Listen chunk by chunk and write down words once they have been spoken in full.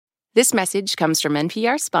This message comes from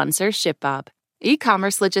NPR sponsor ShipBob.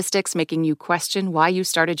 E-commerce logistics making you question why you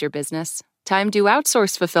started your business? Time to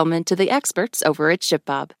outsource fulfillment to the experts over at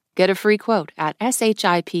ShipBob. Get a free quote at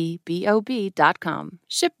shipbob.com.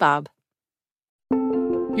 ShipBob.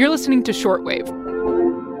 You're listening to Shortwave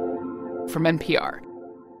from NPR.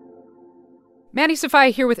 Maddie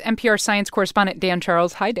Sofia here with NPR science correspondent Dan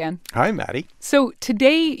Charles. Hi, Dan. Hi, Maddie. So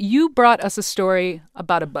today you brought us a story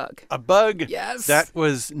about a bug. A bug? Yes. That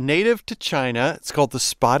was native to China. It's called the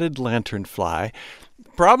spotted lanternfly.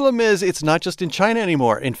 Problem is, it's not just in China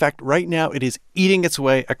anymore. In fact, right now it is eating its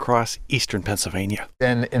way across eastern Pennsylvania.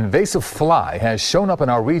 An invasive fly has shown up in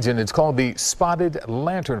our region. It's called the spotted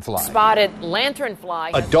lanternfly. Spotted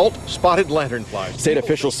lanternfly. Adult spotted lanternfly. State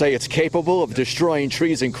officials say it's capable of destroying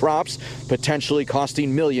trees and crops, potentially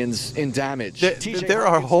costing millions in damage. There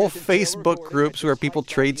are whole Facebook groups where people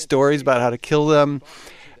trade stories about how to kill them.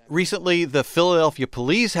 Recently, the Philadelphia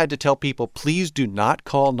police had to tell people, please do not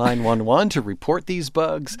call 911 to report these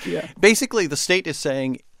bugs. Yeah. Basically, the state is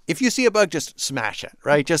saying, if you see a bug, just smash it,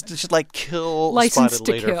 right? Just like kill License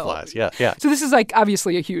spotted to kill. lanternflies. Yeah. So this is like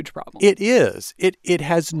obviously a huge problem. It is. It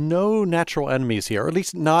has no natural enemies here, or at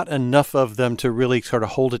least not enough of them to really sort of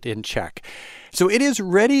hold it in check. So it is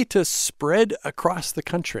ready to spread across the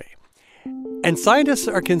country. And scientists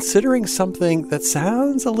are considering something that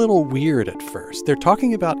sounds a little weird at first. They're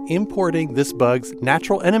talking about importing this bug's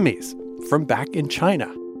natural enemies from back in China,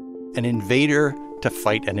 an invader to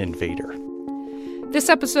fight an invader. This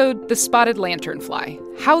episode, the spotted lanternfly,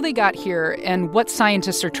 how they got here and what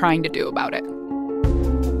scientists are trying to do about it.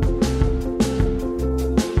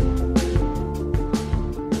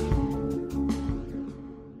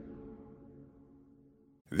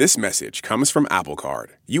 This message comes from Apple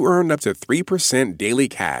Card. You earn up to 3% daily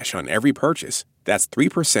cash on every purchase. That's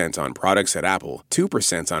 3% on products at Apple,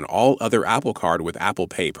 2% on all other Apple Card with Apple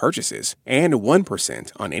Pay purchases, and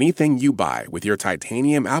 1% on anything you buy with your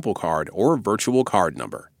titanium Apple Card or virtual card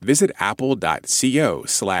number. Visit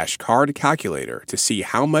apple.co/card calculator to see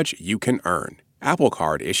how much you can earn. Apple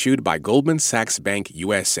Card issued by Goldman Sachs Bank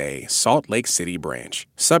USA, Salt Lake City branch.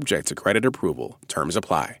 Subject to credit approval. Terms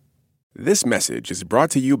apply. This message is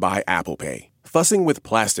brought to you by Apple Pay. Fussing with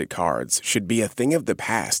plastic cards should be a thing of the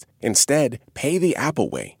past. Instead, pay the Apple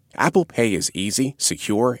way. Apple Pay is easy,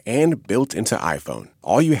 secure, and built into iPhone.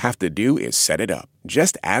 All you have to do is set it up.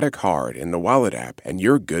 Just add a card in the Wallet app and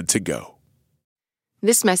you're good to go.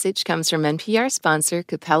 This message comes from NPR sponsor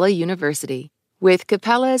Capella University. With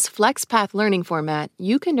Capella's FlexPath learning format,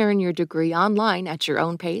 you can earn your degree online at your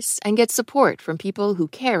own pace and get support from people who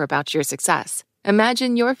care about your success.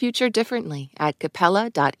 Imagine your future differently at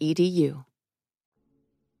capella.edu.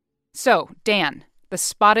 So, Dan, the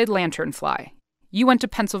spotted lanternfly. You went to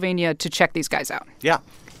Pennsylvania to check these guys out. Yeah,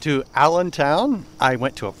 to Allentown. I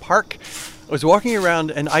went to a park. I was walking around,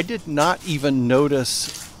 and I did not even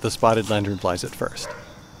notice the spotted lanternflies at first.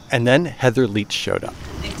 And then Heather Leach showed up.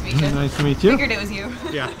 Nice to meet you. Nice to meet you. Figured it was you.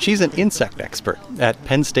 Yeah. She's an insect expert at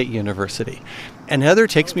Penn State University. And Heather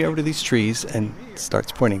takes me over to these trees and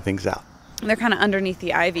starts pointing things out. They're kind of underneath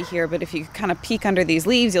the ivy here, but if you kind of peek under these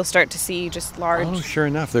leaves, you'll start to see just large... Oh, sure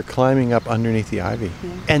enough. They're climbing up underneath the ivy. Yeah.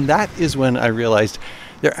 And that is when I realized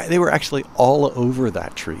they were actually all over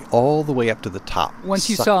that tree, all the way up to the top. Once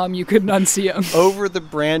you saw them, you couldn't unsee them. Over the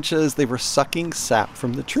branches, they were sucking sap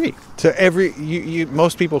from the tree. So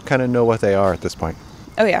most people kind of know what they are at this point.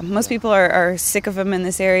 Oh, yeah. Most people are sick of them in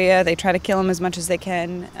this area. They try to kill them as much as they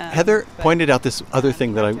can. Heather pointed out this other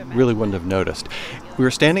thing that I really wouldn't have noticed. We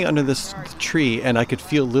were standing under this tree, and I could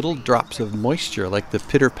feel little drops of moisture, like the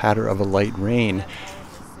pitter-patter of a light rain.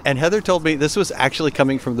 And Heather told me this was actually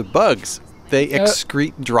coming from the bugs. They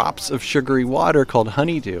excrete drops of sugary water called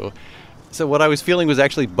honeydew. So what I was feeling was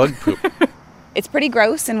actually bug poop. It's pretty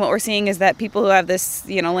gross, and what we're seeing is that people who have this,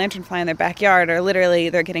 lanternfly in their backyard are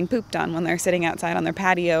they're getting pooped on when they're sitting outside on their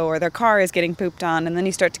patio, or their car is getting pooped on, and then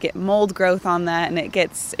you start to get mold growth on that, and it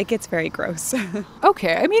gets very gross.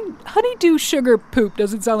 Okay, I mean, honeydew sugar poop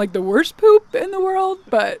doesn't sound like the worst poop in the world,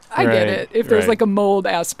 but I get it. If there's like a mold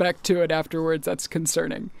aspect to it afterwards, that's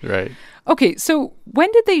concerning. Right. Okay, so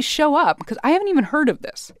when did they show up? Because I haven't even heard of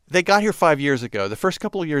this. They got here 5 years ago. The first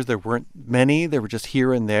couple of years, there weren't many. They were just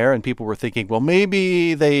here and there, and people were thinking, well,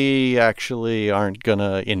 maybe they actually aren't going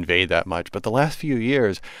to invade that much. But the last few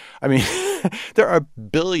years, I mean, there are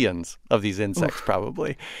billions of these insects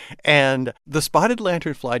probably. And the spotted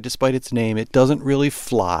lanternfly, despite its name, it doesn't really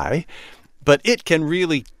fly, but it can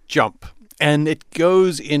really jump. And it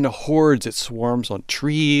goes in hordes. It swarms on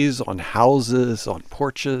trees, on houses, on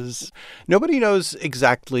porches. Nobody knows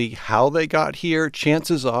exactly how they got here.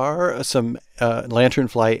 Chances are some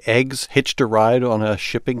lanternfly eggs hitched a ride on a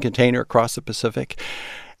shipping container across the Pacific.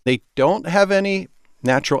 They don't have any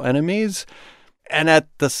natural enemies. And at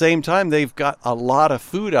the same time, they've got a lot of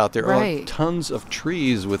food out there. Right. Tons of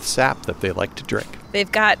trees with sap that they like to drink.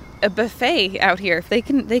 They've got a buffet out here. They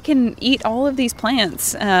can eat all of these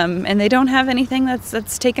plants, and they don't have anything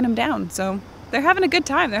that's taking them down. So they're having a good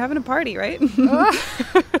time. They're having a party, right?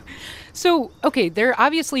 So, okay, they're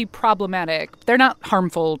obviously problematic. They're not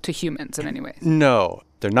harmful to humans in any way. No,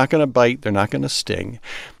 they're not going to bite. They're not going to sting.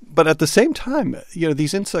 But at the same time,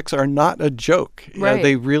 these insects are not a joke. Right.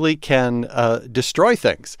 They really can destroy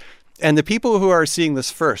things. And the people who are seeing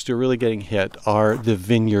this first, who are really getting hit, are the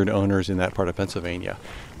vineyard owners in that part of Pennsylvania,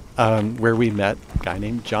 where we met a guy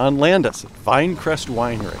named John Landis at Vinecrest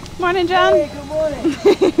Winery. Morning, John. Hey, good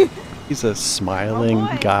morning. He's a smiling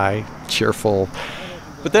guy, cheerful.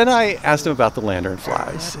 But then I asked him about the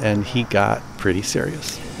lanternflies, and he got pretty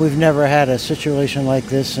serious. We've never had a situation like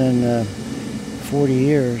this in 40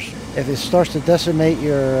 years. If it starts to decimate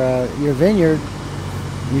your vineyard,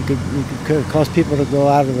 you could cause people to go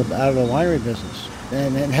out of the winery business.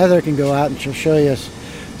 And Heather can go out and she'll show you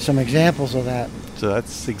some examples of that. So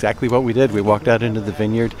that's exactly what we did. We walked out into the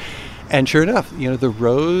vineyard, and sure enough, the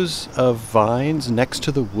rows of vines next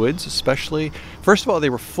to the woods, especially, first of all,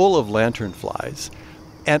 they were full of lanternflies.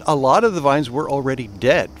 And a lot of the vines were already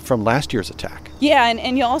dead from last year's attack. Yeah,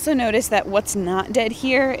 and you'll also notice that what's not dead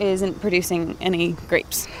here isn't producing any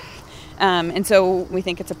grapes. And so we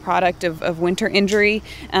think it's a product of winter injury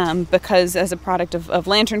because as a product of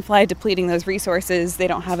lanternfly depleting those resources, they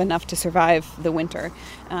don't have enough to survive the winter.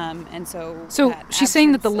 And so she's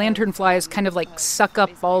saying that the lanternflies kind of like suck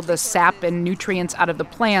up all the sap and nutrients out of the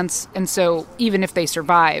plants. And so even if they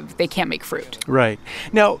survive, they can't make fruit. Right.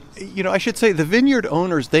 Now, I should say the vineyard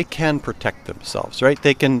owners, they can protect themselves, right?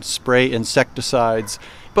 They can spray insecticides.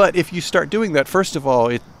 But if you start doing that, first of all,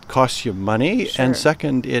 it costs you money. Sure. And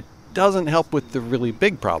second, it doesn't help with the really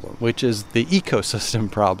big problem, which is the ecosystem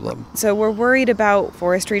problem. So we're worried about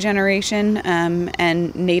forest regeneration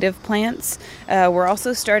and native plants. We're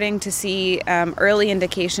also starting to see early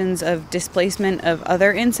indications of displacement of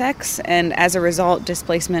other insects and as a result,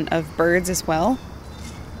 displacement of birds as well.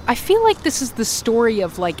 I feel like this is the story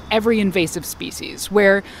of like every invasive species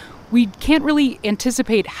where we can't really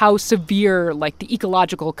anticipate how severe like the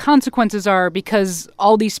ecological consequences are because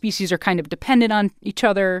all these species are kind of dependent on each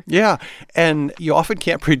other. Yeah, and you often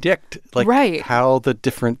can't predict how the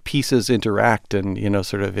different pieces interact, and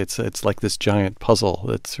it's like this giant puzzle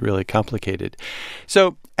that's really complicated.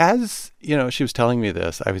 So as she was telling me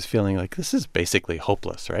this, I was feeling like this is basically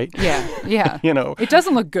hopeless, right? Yeah. It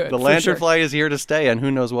doesn't look good. The lanternfly is here to stay, and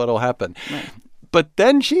who knows what'll happen. Right. But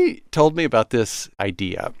then she told me about this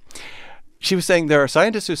idea. She was saying there are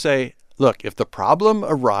scientists who say, look, if the problem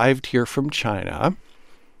arrived here from China,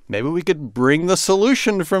 maybe we could bring the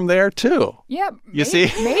solution from there too. Yeah,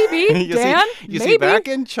 maybe, Dan. See, back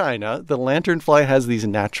in China, the lanternfly has these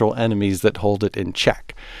natural enemies that hold it in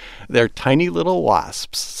check. They're tiny little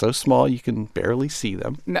wasps, so small you can barely see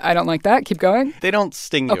them. No, I don't like that. Keep going. They don't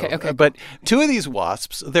sting you. Okay. But two of these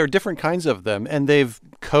wasps, there are different kinds of them, and they've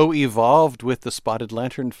co-evolved with the spotted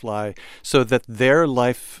lanternfly so that their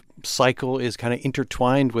life cycle is kind of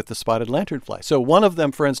intertwined with the spotted lanternfly. So one of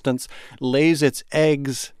them, for instance, lays its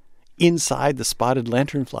eggs inside the spotted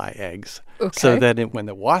lanternfly eggs. Okay. So that when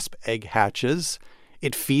the wasp egg hatches,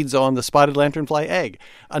 it feeds on the spotted lanternfly egg.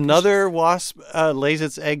 Another wasp lays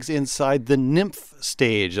its eggs inside the nymph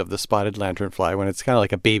stage of the spotted lanternfly when it's kind of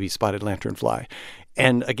like a baby spotted lanternfly.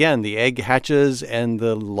 And again, the egg hatches and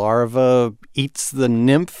the larva eats the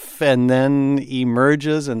nymph and then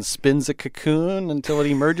emerges and spins a cocoon until it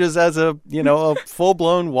emerges as a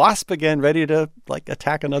full-blown wasp again, ready to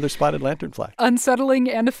attack another spotted lanternfly. Unsettling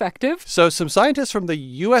and effective. So some scientists from the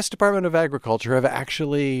U.S. Department of Agriculture have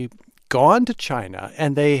actually gone to China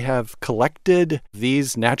and they have collected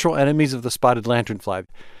these natural enemies of the spotted lanternfly,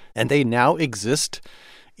 and they now exist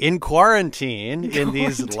in quarantine in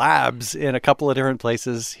these labs in a couple of different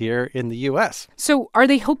places here in the U.S. So are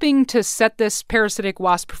they hoping to set this parasitic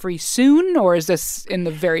wasp free soon, or is this in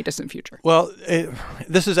the very distant future? Well,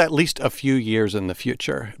 this is at least a few years in the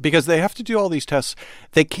future because they have to do all these tests.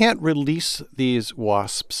 They can't release these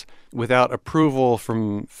wasps without approval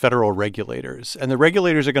from federal regulators. And the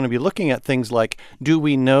regulators are going to be looking at things like, do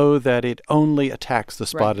we know that it only attacks the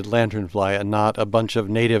spotted lanternfly and not a bunch of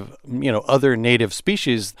native, other native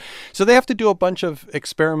species? So they have to do a bunch of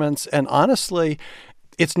experiments. And honestly,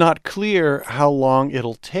 it's not clear how long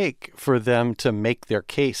it'll take for them to make their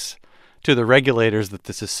case to the regulators that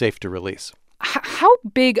this is safe to release. How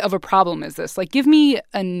big of a problem is this? Like, give me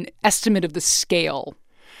an estimate of the scale.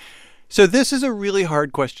 So this is a really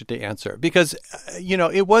hard question to answer because,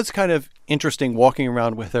 it was kind of interesting walking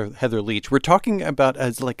around with Heather Leach. We're talking about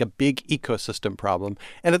as like a big ecosystem problem.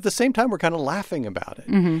 And at the same time, we're kind of laughing about it.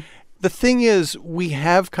 Mm-hmm. The thing is, we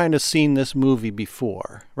have kind of seen this movie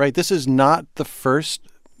before, right? This is not the first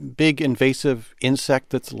big invasive insect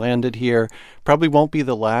that's landed here. Probably won't be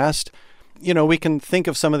the last. We can think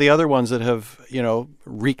of some of the other ones that have,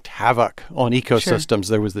 wreaked havoc on ecosystems.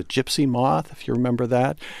 Sure. There was the gypsy moth, if you remember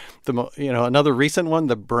that. Another recent one,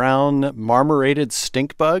 the brown marmorated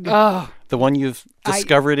stink bug. Oh, the one you've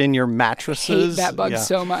discovered in your mattresses. I hate that bug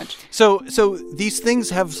so much. So these things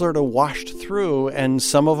have sort of washed through, and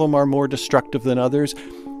some of them are more destructive than others.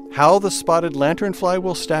 How the spotted lanternfly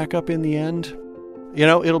will stack up in the end,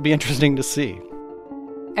 it'll be interesting to see.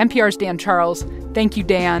 NPR's Dan Charles. Thank you,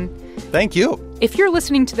 Dan. Thank you. If you're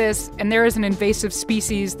listening to this and there is an invasive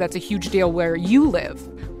species that's a huge deal where you live,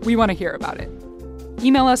 we want to hear about it.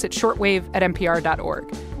 Email us at shortwave@npr.org.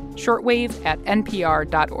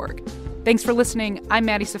 shortwave@npr.org. Thanks for listening. I'm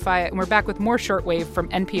Maddie Sofia, and we're back with more Shortwave from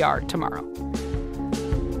NPR tomorrow.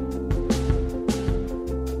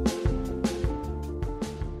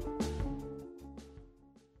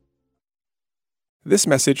 This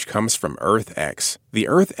message comes from EarthX. The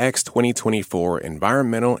EarthX 2024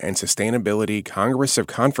 Environmental and Sustainability Congress of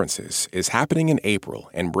Conferences is happening in April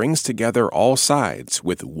and brings together all sides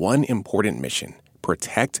with one important mission: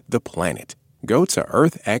 protect the planet. Go to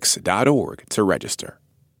earthx.org to register.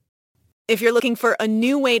 If you're looking for a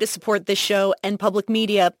new way to support this show and public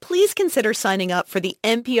media, please consider signing up for the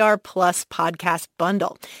NPR Plus podcast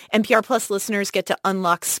bundle. NPR Plus listeners get to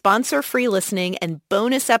unlock sponsor-free listening and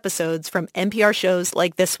bonus episodes from NPR shows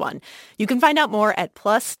like this one. You can find out more at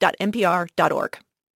plus.npr.org.